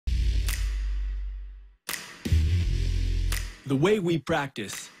The way we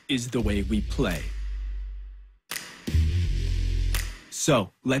practice is the way we play. So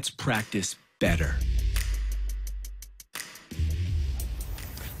let's practice better.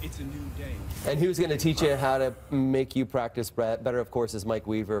 It's a new day. And who's going to teach you how to make you practice better, of course, is Mike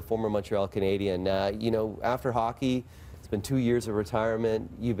Weaver, former Montreal Canadien. You know, after hockey, it's been 2 years of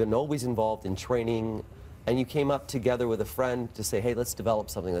retirement. You've been always involved in training, and you came up together with a friend to say, hey, let's develop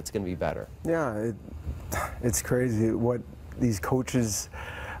something that's going to be better. Yeah, it's crazy what these coaches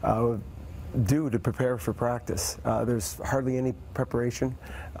do to prepare for practice. There's hardly any preparation,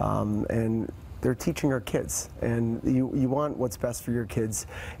 and they're teaching our kids, and you want what's best for your kids,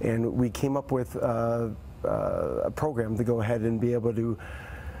 and we came up with a program to go ahead and be able to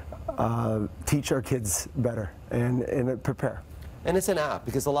teach our kids better and prepare. And it's an app,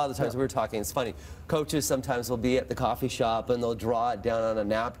 because a lot of the times we were talking, it's funny, coaches sometimes will be at the coffee shop and they'll draw it down on a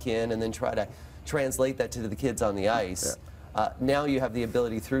napkin and then try to translate that to the kids on the ice. Now you have the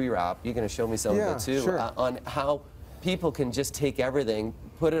ability through your app, you're going to show me some of it too, on how people can just take everything,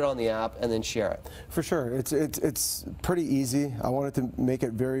 put it on the app, and then share it. For sure. It's pretty easy. I wanted to make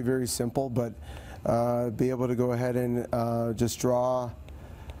it very, very simple, but be able to go ahead and just draw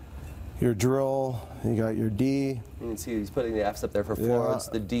your drill. You got your D. You can see he's putting the F's up there for forwards,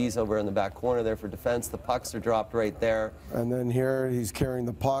 the D's over in the back corner there for defense, the pucks are dropped right there. And then here he's carrying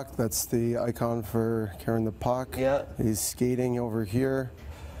the puck. That's the icon for carrying the puck. Yeah. He's skating over here.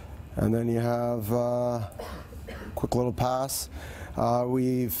 And then you have quick little pass.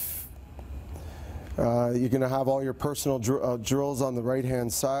 You're going to have all your personal drills on the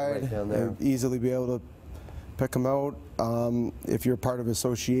right-hand side. Right down there. And easily be able to pick them out. If you're part of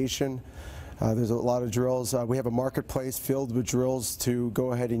association, there's a lot of drills. We have a marketplace filled with drills to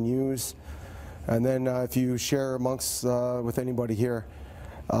go ahead and use. And then if you share amongst with anybody here,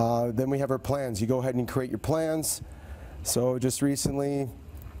 then we have our plans. You go ahead and create your plans. So just recently,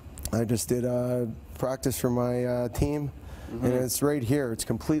 I just did practice for my team, and it's right here. It's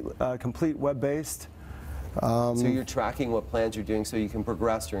complete web-based. So you're tracking what plans you're doing so you can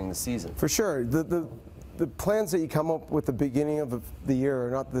progress during the season. For sure. The plans that you come up with at the beginning of the year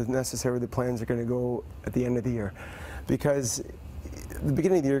are not necessarily the plans that are going to go at the end of the year, because the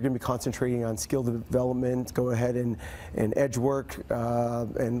beginning of the year you're going to be concentrating on skill development, go ahead and edge work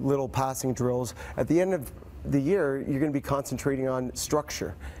and little passing drills. At the end of the year, you're going to be concentrating on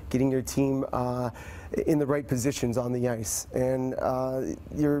structure, getting your team in the right positions on the ice, and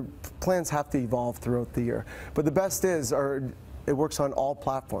your plans have to evolve throughout the year. But the best is, it works on all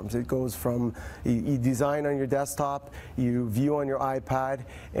platforms. It goes from you design on your desktop, you view on your iPad,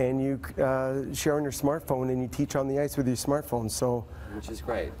 and you share on your smartphone, and you teach on the ice with your smartphone. So, which is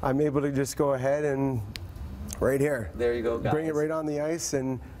great. I'm able to just go ahead and right here. There you go, guys. Bring it right on the ice,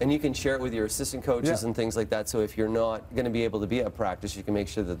 and you can share it with your assistant coaches and things like that. So if you're not going to be able to be at practice, you can make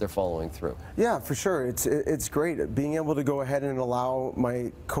sure that they're following through. Yeah, for sure. It's great being able to go ahead and allow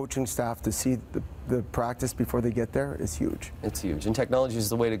my coaching staff to see the practice before they get there is huge. It's huge, and technology is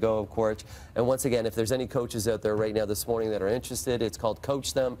the way to go, of course. And once again, if there's any coaches out there right now this morning that are interested, it's called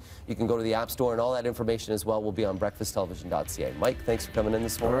CoachThem. You can go to the App Store, and all that information as well will be on breakfasttelevision.ca. Mike, thanks for coming in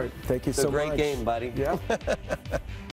this morning. All right, thank you so much. Great game, buddy. Yeah.